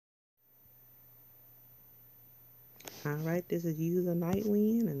Alright, this is User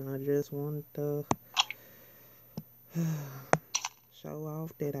Nightwind, and I just wanted to show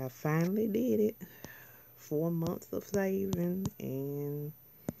off that I finally did it. 4 months of saving, and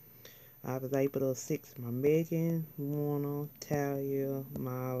I was able to fix my Megan, Warner, Talia,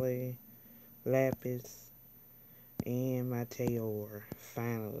 Molly, Lapis, and my Tayor,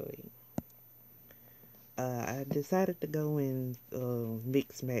 finally. I decided to go and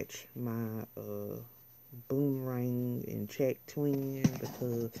mix match my boomerang and check twin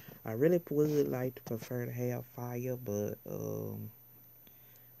because I really would like to prefer to have fire, but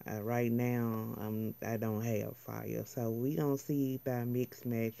right now I don't have fire, so we gonna see by mix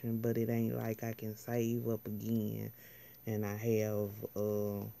matching. But it ain't like I can save up again, and I have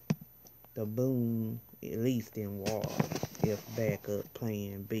the boom at least in war if backup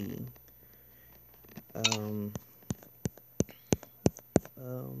plan B. Um,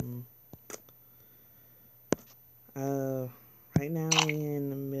 um, uh, right now we in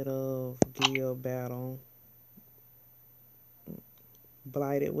the middle of guild battle.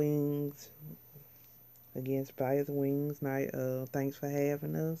 Blighted Wings against Blighted Wings. Night. Thanks for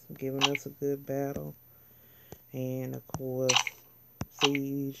having us, giving us a good battle, and of course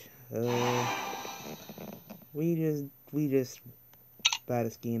Siege. We just about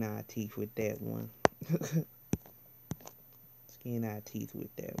to skin our teeth with that one. Skin our teeth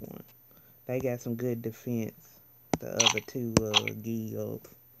with that one. They got some good defense. The other two guilds,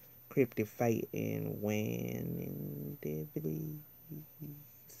 Cryptic Fate and Wan and Debbie.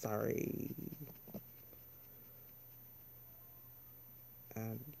 Sorry.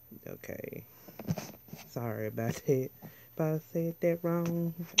 Okay. Sorry about that. If I said that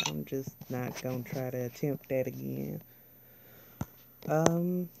wrong, I'm just not gonna try to attempt that again.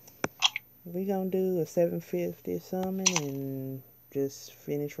 Um, we gonna do a 750 summon and just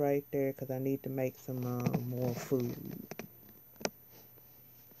finish right there because I need to make some more food.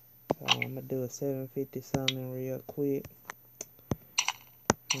 So I'm gonna do a 750 summon real quick.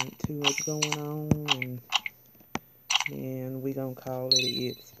 Ain't too much going on, and we gonna call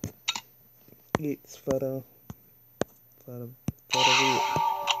it it's for the week.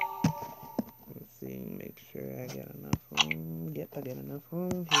 Let's see, make sure I got enough room. Yep, I got enough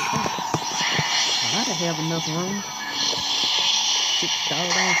room here. I don't have enough room. $6 on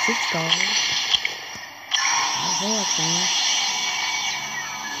 $6. I have some.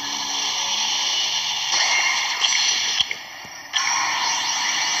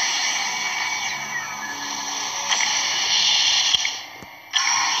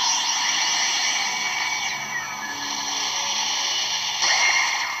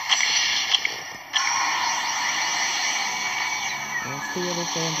 And still,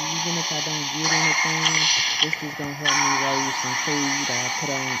 even if I don't get anything, this is gonna help me raise some food. I put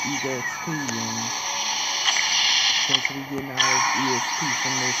on EXP, and since we getting all this EXP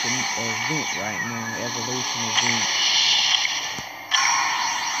from this event right now, evolution event.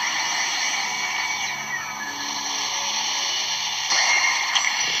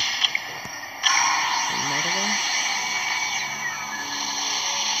 Another one?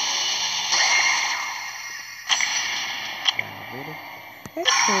 Wow, really?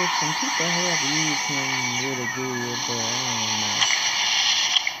 Actually, some people have used him really good, but I don't know.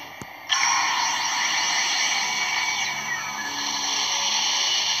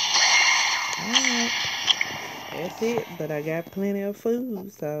 Alright, that's it, but I got plenty of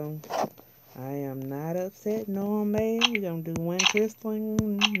food, so I am not upset nor mad. We're gonna do one crystal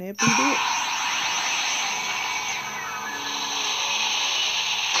and that be it.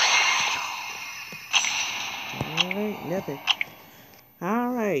 Alright, nothing.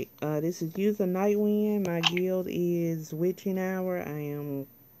 Alright, this is User Nightwind. My guild is Witching Hour. I am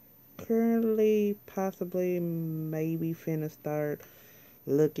currently, possibly, maybe finna start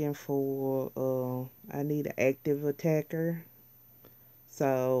looking for, I need an active attacker.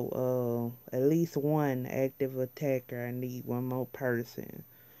 So, at least one active attacker. I need one more person.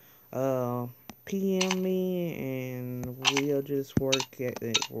 PM me and we'll just work at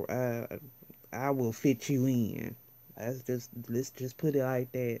it. I will fit you in. Let's just put it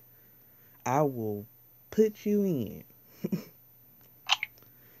like that. I will put you in.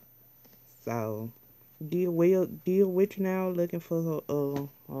 So, deal with now. Looking for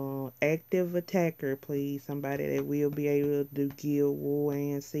active attacker, please. Somebody that will be able to do Guild War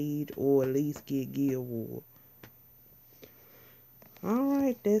and Siege, or at least get Guild War.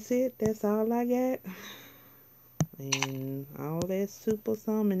 Alright, that's it. That's all I got. And all that super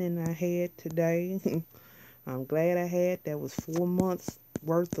summoning I had today. I'm glad I had. That was 4 months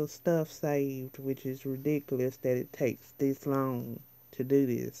worth of stuff saved, which is ridiculous that it takes this long to do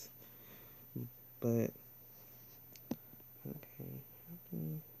this. But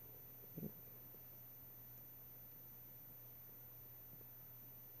Okay.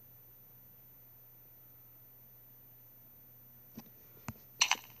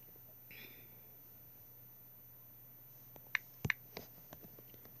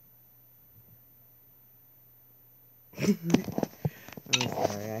 I'm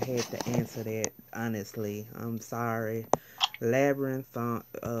sorry, I had to answer that honestly. I'm sorry. Labyrinth,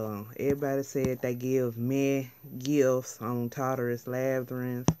 everybody said they give me gifts on Tartarus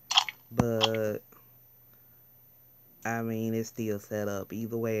Labyrinth, but I mean, it's still set up.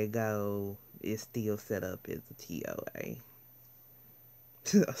 Either way it go, it's still set up as a TOA.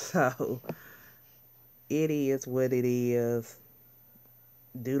 So, it is what it is.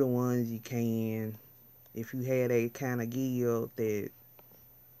 Do the ones you can. If you had a kind of guild that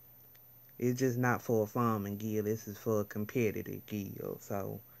it's just not for a farming guild, this is for a competitive guild.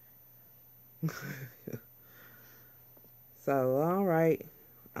 So, alright.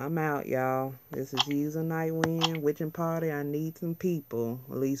 I'm out, y'all. This is User Nightwind, Witching Party. I need some people.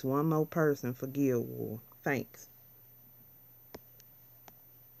 At least one more person for Guild War. Thanks.